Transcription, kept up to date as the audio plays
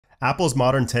Apple's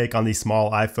modern take on the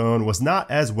small iPhone was not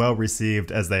as well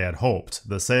received as they had hoped.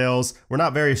 The sales were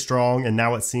not very strong, and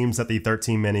now it seems that the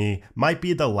 13 mini might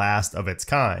be the last of its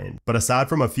kind. But aside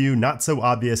from a few not so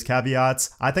obvious caveats,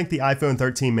 I think the iPhone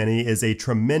 13 mini is a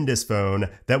tremendous phone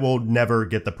that will never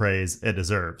get the praise it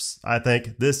deserves. I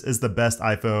think this is the best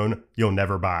iPhone you'll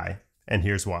never buy. And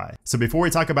here's why. So before we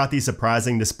talk about the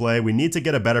surprising display, we need to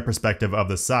get a better perspective of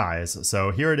the size.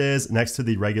 So here it is next to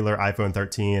the regular iPhone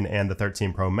 13 and the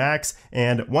 13 Pro Max.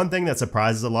 And one thing that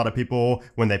surprises a lot of people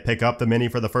when they pick up the mini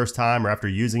for the first time or after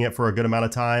using it for a good amount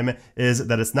of time is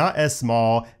that it's not as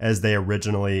small as they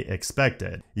originally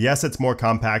expected. Yes, it's more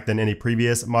compact than any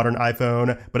previous modern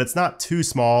iPhone, but it's not too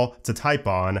small to type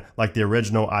on like the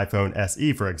original iPhone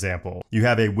SE, for example. You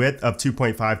have a width of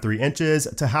 2.53 inches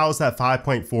to house that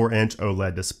 5.4-inch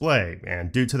OLED display,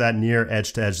 and due to that near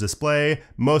edge-to-edge display,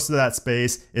 most of that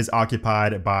space is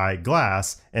occupied by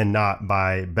glass and not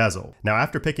by bezel. Now,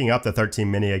 after picking up the 13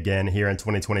 mini again here in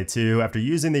 2022, after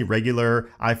using the regular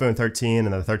iPhone 13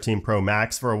 and the 13 Pro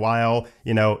Max for a while,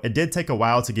 it did take a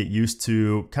while to get used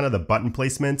to kind of the button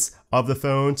placements of the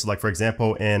phone. So like, for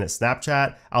example, in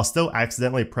Snapchat, I'll still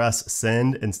accidentally press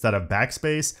send instead of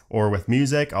backspace, or with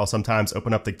music, I'll sometimes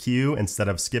open up the queue instead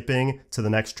of skipping to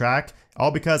the next track,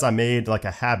 all because I made like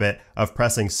a habit of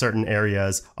pressing certain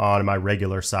areas on my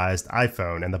regular sized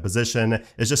iPhone, and the position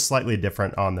is just slightly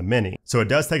different on the mini. So it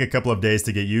does take a couple of days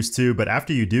to get used to, but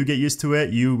after you do get used to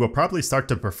it, you will probably start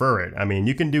to prefer it. I mean,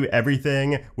 you can do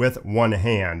everything with one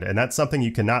hand, and that's something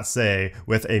you cannot say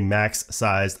with a max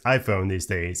sized iPhone these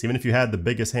days. Even if you had the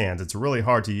biggest hands, it's really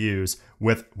hard to use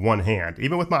with one hand.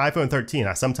 Even with my iPhone 13,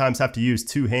 I sometimes have to use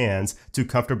two hands to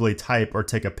comfortably type or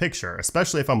take a picture,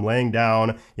 especially if I'm laying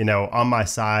down, on my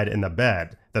side in the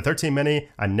bed. The 13 mini,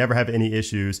 I never have any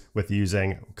issues with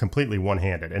using completely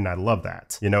one-handed, and I love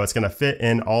that. It's gonna fit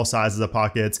in all sizes of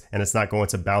pockets, and it's not going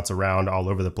to bounce around all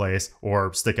over the place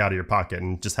or stick out of your pocket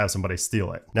and just have somebody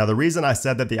steal it. Now, the reason I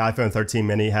said that the iPhone 13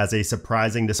 mini has a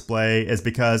surprising display is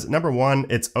because, number one,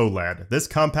 it's OLED. This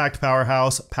compact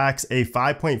powerhouse packs a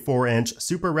 5.4-inch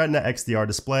Super Retina XDR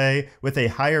display with a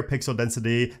higher pixel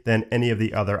density than any of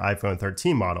the other iPhone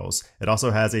 13 models. It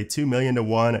also has a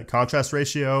 2,000,000:1 contrast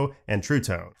ratio and True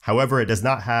Tone. However, it does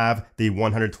not have the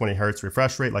 120 Hz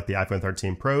refresh rate like the iPhone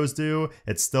 13 Pros do.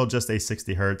 It's still just a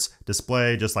 60 Hz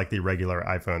display, just like the regular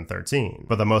iPhone 13.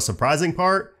 But the most surprising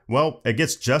part, well, it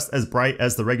gets just as bright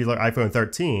as the regular iPhone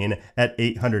 13 at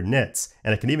 800 nits,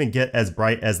 and it can even get as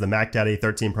bright as the Mac Daddy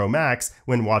 13 Pro Max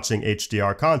when watching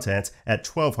HDR content at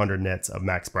 1200 nits of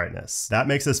max brightness. That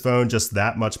makes this phone just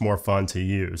that much more fun to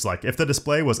use. Like, if the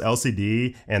display was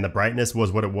LCD and the brightness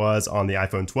was what it was on the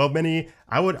iPhone 12 mini,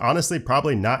 I would honestly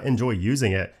probably not enjoy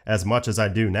using it as much as I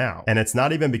do now. And it's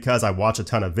not even because I watch a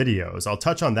ton of videos. I'll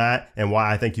touch on that and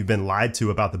why I think you've been lied to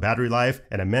about the battery life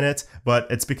in a minute, but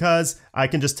it's because I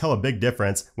can just tell a big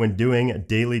difference when doing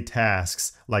daily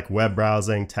tasks like web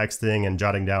browsing, texting, and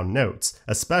jotting down notes.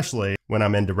 Especially when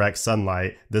I'm in direct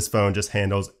sunlight, this phone just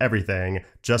handles everything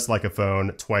just like a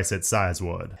phone twice its size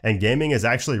would. And gaming is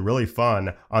actually really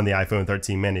fun on the iPhone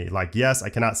 13 mini. Like, yes, I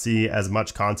cannot see as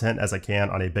much content as I can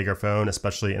on a bigger phone,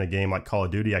 especially in a game like Call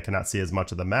of Duty. I cannot see as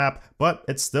much of the map, but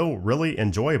it's still really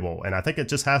enjoyable. And I think it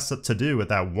just has to do with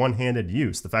that one-handed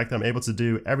use. The fact that I'm able to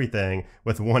do everything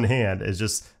with one hand is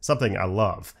just something I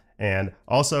love. And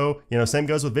also, same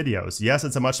goes with videos. Yes,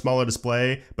 it's a much smaller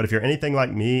display, but if you're anything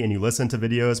like me and you listen to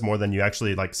videos more than you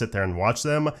actually sit there and watch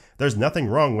them, there's nothing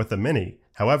wrong with the mini.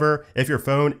 However, if your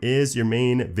phone is your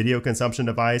main video consumption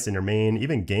device and your main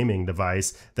even gaming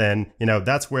device, then,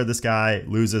 that's where this guy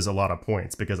loses a lot of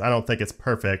points, because I don't think it's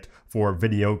perfect for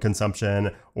video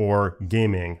consumption or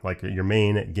gaming, like your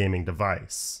main gaming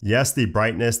device. Yes, the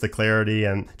brightness, the clarity,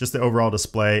 and just the overall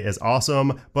display is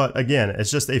awesome, but again, it's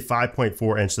just a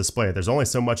 5.4-inch display. There's only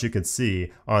so much you can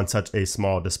see on such a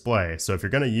small display. So if you're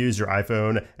gonna use your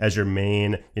iPhone as your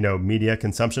main, media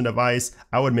consumption device,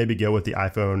 I would maybe go with the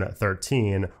iPhone 13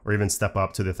 or even step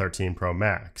up to the 13 Pro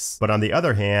Max. But on the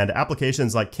other hand,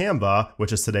 applications like Canva,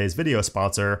 which is today's video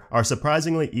sponsor, are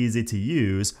surprisingly easy to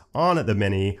use on the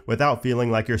mini without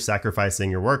feeling like you're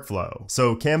sacrificing your workflow.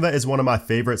 So Canva is one of my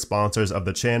favorite sponsors of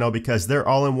the channel because their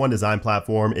all-in-one design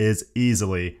platform is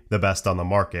easily the best on the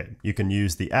market. You can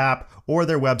use the app or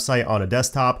their website on a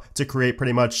desktop to create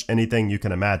pretty much anything you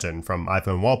can imagine, from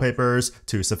iPhone wallpapers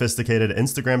to sophisticated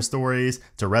Instagram stories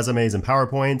to resumes and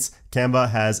PowerPoints.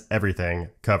 Canva has everything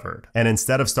covered. And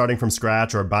instead of starting from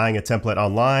scratch or buying a template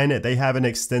online, they have an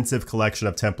extensive collection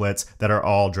of templates that are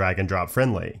all drag and drop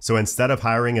friendly. So instead of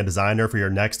hiring a designer for your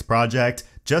next project,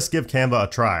 just give Canva a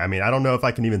try. I mean, I don't know if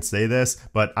I can even say this,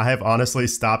 but I have honestly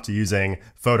stopped using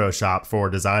Photoshop for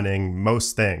designing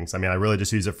most things. I mean, I really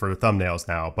just use it for thumbnails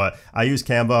now, but I use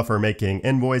Canva for making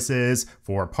invoices,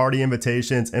 for party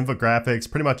invitations, infographics,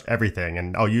 pretty much everything.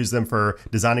 And I'll use them for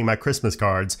designing my Christmas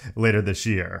cards later this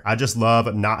year. I just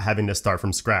love not having to start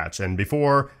from scratch. And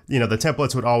before, the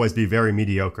templates would always be very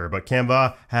mediocre, but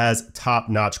Canva has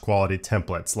top-notch quality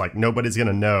templates. Like, nobody's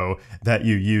gonna know that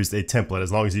you used a template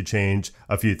as long as you change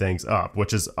a few things up,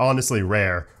 which is honestly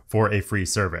rare for a free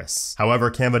service.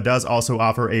 However, Canva does also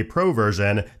offer a pro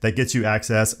version that gets you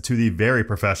access to the very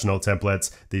professional templates,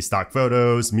 the stock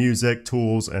photos, music,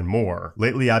 tools, and more.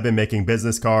 Lately, I've been making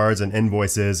business cards and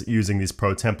invoices using these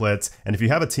pro templates, and if you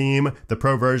have a team, the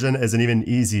pro version is an even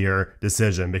easier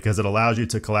decision because it allows you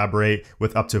to collaborate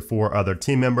with up to 4 other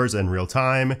team members in real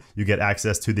time. You get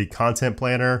access to the content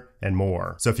planner and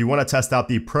more. So if you want to test out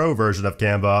the pro version of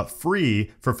Canva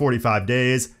free for 45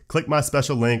 days, click my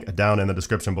special link down in the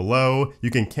description below.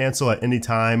 You can cancel at any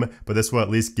time, but this will at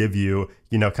least give you,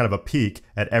 kind of a peek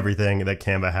at everything that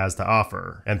Canva has to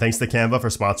offer. And thanks to Canva for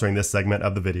sponsoring this segment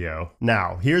of the video.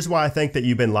 Now, here's why I think that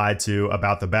you've been lied to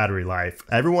about the battery life.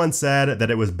 Everyone said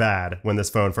that it was bad when this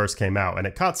phone first came out, and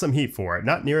it caught some heat for it.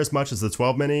 Not near as much as the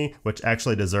 12 mini, which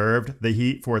actually deserved the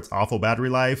heat for its awful battery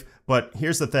life. But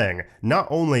here's the thing, not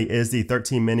only is the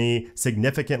 13 mini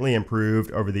significantly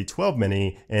improved over the 12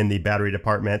 mini in the battery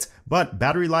department, but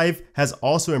battery life has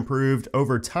also improved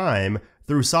over time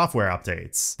through software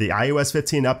updates. The iOS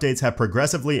 15 updates have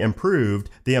progressively improved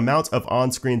the amount of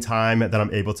on-screen time that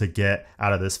I'm able to get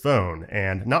out of this phone.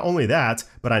 And not only that,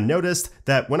 but I noticed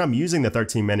that when I'm using the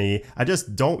 13 mini, I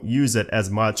just don't use it as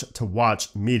much to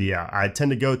watch media. I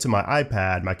tend to go to my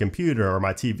iPad, my computer, or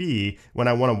my TV when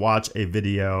I want to watch a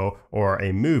video or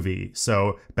a movie.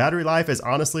 So battery life is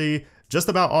honestly just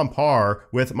about on par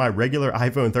with my regular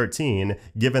iPhone 13,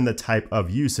 given the type of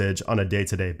usage on a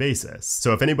day-to-day basis.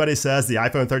 So if anybody says the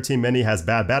iPhone 13 mini has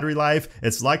bad battery life,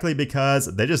 it's likely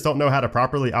because they just don't know how to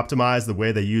properly optimize the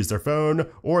way they use their phone,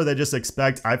 or they just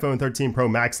expect iPhone 13 Pro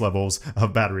Max levels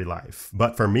of battery life.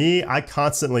 But for me, I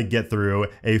constantly get through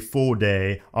a full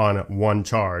day on one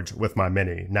charge with my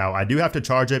mini. Now, I do have to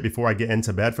charge it before I get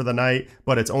into bed for the night,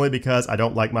 but it's only because I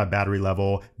don't like my battery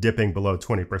level dipping below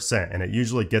 20%, and it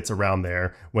usually gets around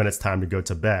there when it's time to go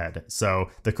to bed.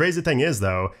 So the crazy thing is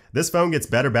though, this phone gets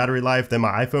better battery life than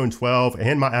my iPhone 12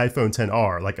 and my iPhone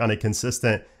XR, like on a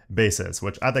consistent basis,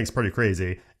 which I think is pretty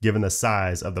crazy given the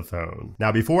size of the phone.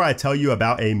 Now, before I tell you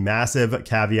about a massive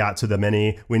caveat to the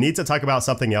Mini, we need to talk about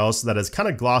something else that is kind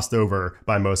of glossed over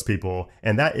by most people,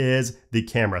 and that is the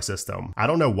camera system. I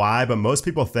don't know why, but most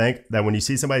people think that when you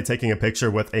see somebody taking a picture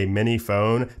with a Mini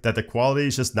phone, that the quality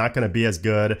is just not going to be as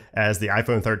good as the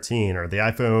iPhone 13 or the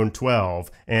iPhone 12,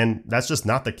 and that's just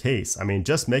not the case. I mean,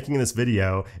 just making this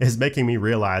video is making me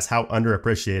realize how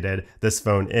underappreciated this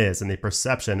phone is, and the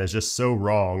perception is just so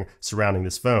wrong surrounding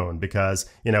this phone because,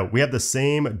 we have the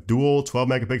same dual 12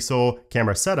 megapixel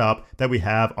camera setup that we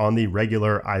have on the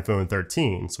regular iPhone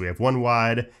 13. So we have one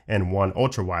wide and one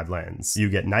ultra wide lens. You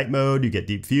get night mode, you get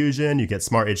deep fusion, you get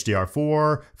smart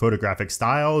HDR4, photographic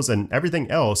styles, and everything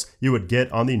else you would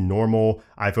get on the normal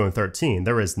iPhone 13.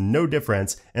 There is no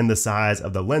difference in the size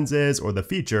of the lenses or the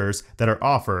features that are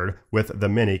offered with the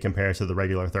Mini compared to the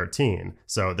regular 13.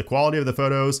 So the quality of the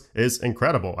photos is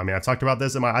incredible. I mean, I talked about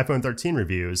this in my iPhone 13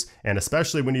 reviews, and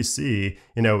especially when you see,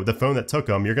 the phone that took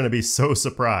them, you're going to be so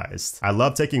surprised. I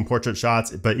love taking portrait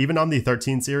shots, but even on the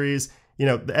 13 series,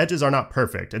 the edges are not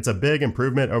perfect. It's a big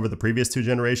improvement over the previous 2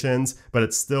 generations, but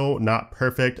it's still not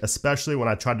perfect, especially when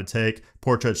I try to take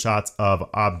portrait shots of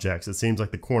objects. It seems like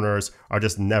the corners are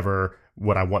just never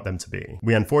what I want them to be.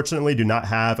 We unfortunately do not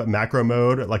have macro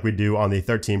mode like we do on the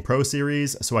 13 Pro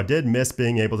series, so I did miss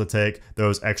being able to take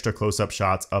those extra close-up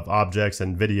shots of objects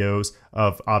and videos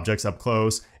of objects up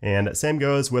close, and same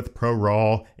goes with Pro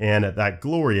RAW and that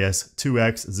glorious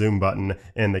 2x zoom button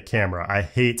in the camera. I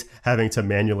hate having to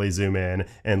manually zoom in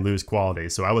and lose quality,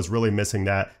 so I was really missing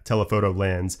that telephoto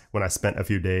lens when I spent a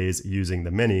few days using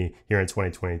the Mini here in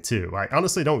 2022. I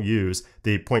honestly don't use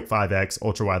the 0.5x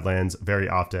ultra-wide lens very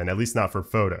often, at least not for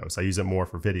photos. I use it more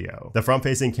for video. The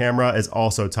front-facing camera is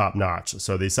also top-notch,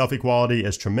 so the selfie quality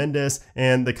is tremendous,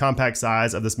 and the compact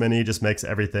size of this Mini just makes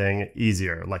everything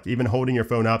easier. Like even holding your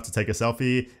phone up to take a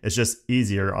selfie is just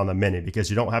easier on the Mini because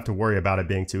you don't have to worry about it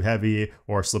being too heavy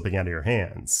or slipping out of your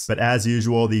hands. But as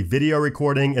usual, the video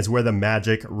recording is where the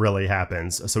magic really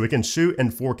happens. So we can shoot in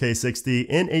 4K 60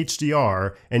 in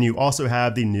HDR, and you also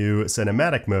have the new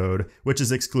cinematic mode, which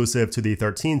is exclusive to the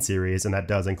 13 series, and that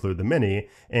does include the mini.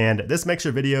 And this makes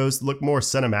your videos look more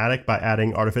cinematic by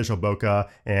adding artificial bokeh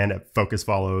and focus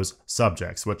follows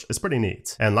subjects, which is pretty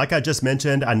neat. And like I just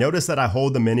mentioned, I noticed that I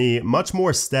hold the mini much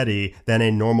more steady than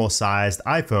a normal sized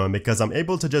iPhone because I'm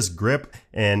able to just grip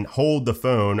and hold the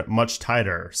phone much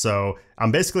tighter. So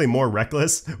I'm basically more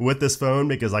reckless with this phone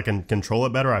because I can control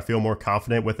it better. I feel more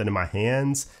confident with it in my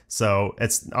hands. So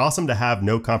it's awesome to have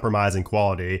no compromise in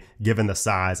quality given the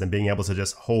size and being able to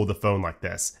just hold the phone like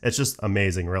this. It's just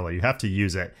amazing, really. You have to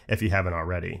use it if you haven't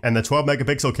already. And the 12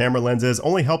 megapixel camera lenses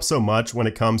only help so much when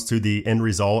it comes to the end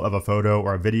result of a photo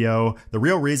or a video. The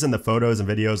real reason the photos and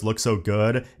videos look so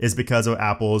good is because of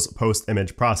Apple's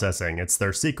post-image processing. It's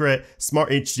their secret Smart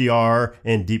HDR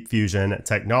and Deep Fusion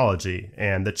technology.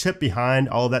 And the chip behind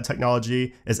all of that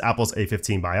technology is Apple's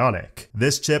A15 Bionic.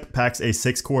 This chip packs a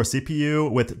 6-core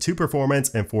CPU with 2 performance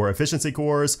and 4 efficiency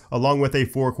cores, along with a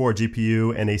 4-core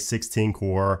GPU and a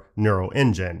 16-core neural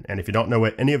engine. And if you don't know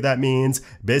what any of that means,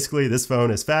 basically this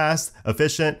phone is fast,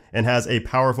 efficient, and has a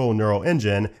powerful neural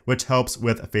engine, which helps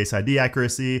with Face ID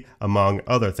accuracy, among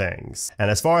other things.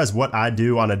 And as far as what I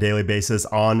do on a daily basis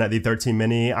on the 13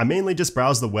 mini, I mainly just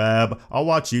browse the web, I'll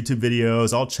watch YouTube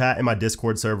videos, I'll chat in my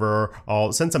Discord server,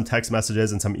 I'll send some text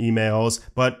messages and some emails,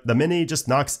 but the mini just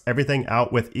knocks everything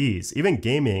out with ease. Even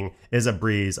gaming is a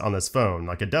breeze on this phone.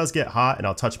 Like, it does get hot, and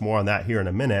I'll touch more on that here in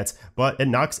a minute, but it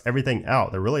knocks everything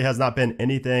out. There really has not been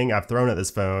anything I've thrown at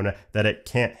this phone that it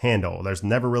can't handle. There's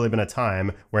never really been a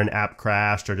time where an app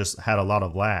crashed or just had a lot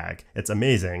of lag. It's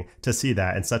amazing to see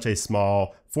that in such a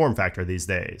small form factor these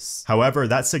days. However,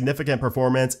 that significant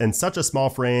performance in such a small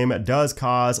frame does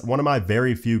cause one of my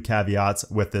very few caveats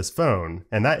with this phone,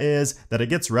 and that is that it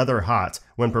gets rather hot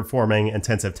when performing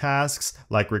intensive tasks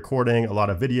like recording a lot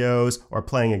of videos or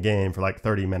playing a game for like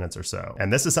 30 minutes or so.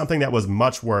 And this is something that was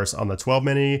much worse on the 12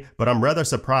 mini, but I'm rather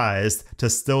surprised to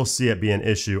still see it be an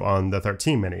issue on the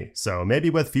 13 mini. So maybe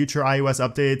with future iOS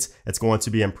updates, it's going to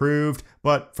be improved,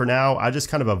 but for now, I just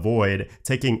kind of avoid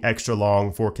taking extra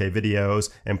long 4K videos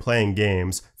and playing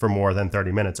games for more than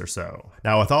 30 minutes or so.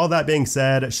 Now, with all that being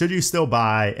said, should you still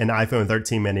buy an iPhone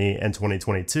 13 mini in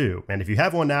 2022? And if you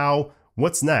have one now,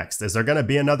 what's next? Is there going to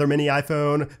be another mini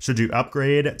iPhone? Should you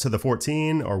upgrade to the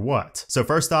 14 or what? So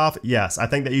first off, yes, I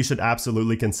think that you should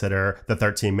absolutely consider the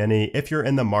 13 mini if you're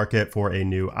in the market for a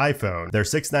new iPhone. They're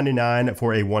 $699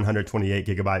 for a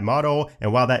 128GB model,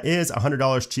 and while that is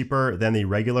 $100 cheaper than the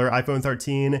regular iPhone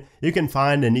 13, you can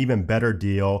find an even better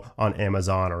deal on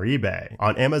Amazon or eBay.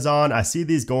 On Amazon, I see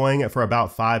these going for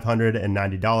about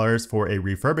 $590 for a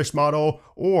refurbished model,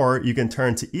 or you can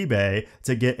turn to eBay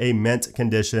to get a mint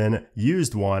condition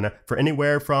used one for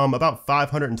anywhere from about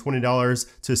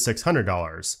 $520 to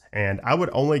 $600. And I would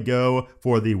only go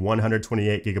for the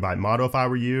 128GB model if I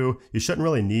were you. You shouldn't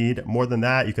really need more than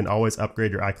that. You can always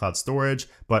upgrade your iCloud storage,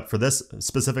 but for this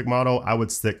specific model, I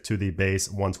would stick to the base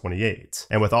 128.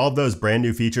 And with all of those brand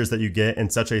new features that you get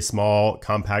in such a small,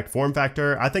 compact form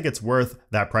factor, I think it's worth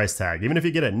that price tag, even if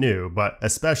you get it new, but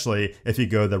especially if you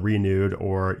go the renewed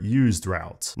or used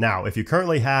route. Now, if you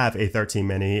currently have a 13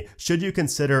 mini, should you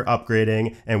consider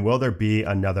upgrading, and will there be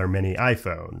another mini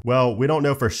iPhone? Well, we don't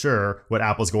know for sure what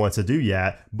Apple's going to do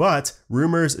yet, but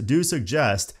rumors do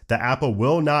suggest that Apple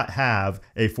will not have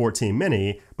a 14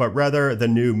 mini, but rather the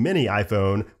new mini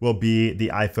iPhone will be the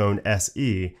iPhone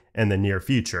SE in the near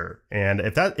future. And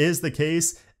if that is the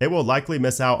case, it will likely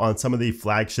miss out on some of the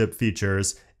flagship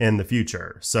features in the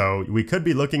future. So we could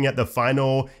be looking at the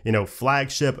final,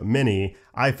 flagship mini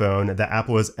iPhone that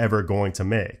Apple is ever going to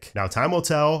make. Now, time will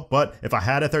tell, but if I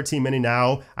had a 13 mini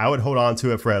now, I would hold on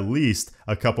to it for at least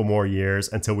a couple more years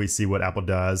until we see what Apple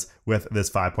does with this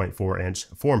 5.4-inch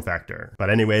form factor. But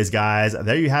anyways, guys,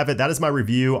 there you have it. That is my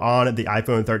review on the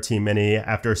iPhone 13 mini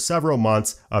after several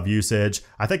months of usage.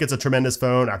 I think it's a tremendous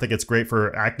phone. I think it's great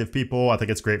for active people. I think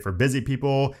it's great for busy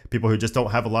people who just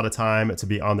don't have a lot of time to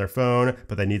be on their phone,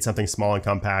 but they need something small and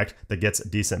compact that gets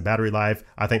decent battery life.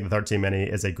 I think the 13 mini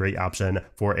is a great option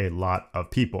for a lot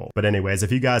of people. But anyways,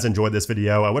 if you guys enjoyed this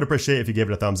video, I would appreciate if you gave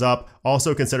it a thumbs up.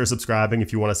 Also consider subscribing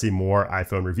if you want to see more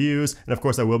iPhone reviews. And of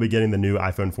course, I will be getting the new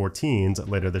iPhone 14s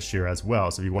later this year as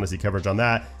well. So if you want to see coverage on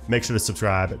that, make sure to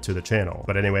subscribe to the channel.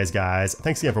 But anyways, guys,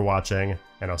 thanks again for watching,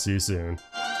 and I'll see you soon.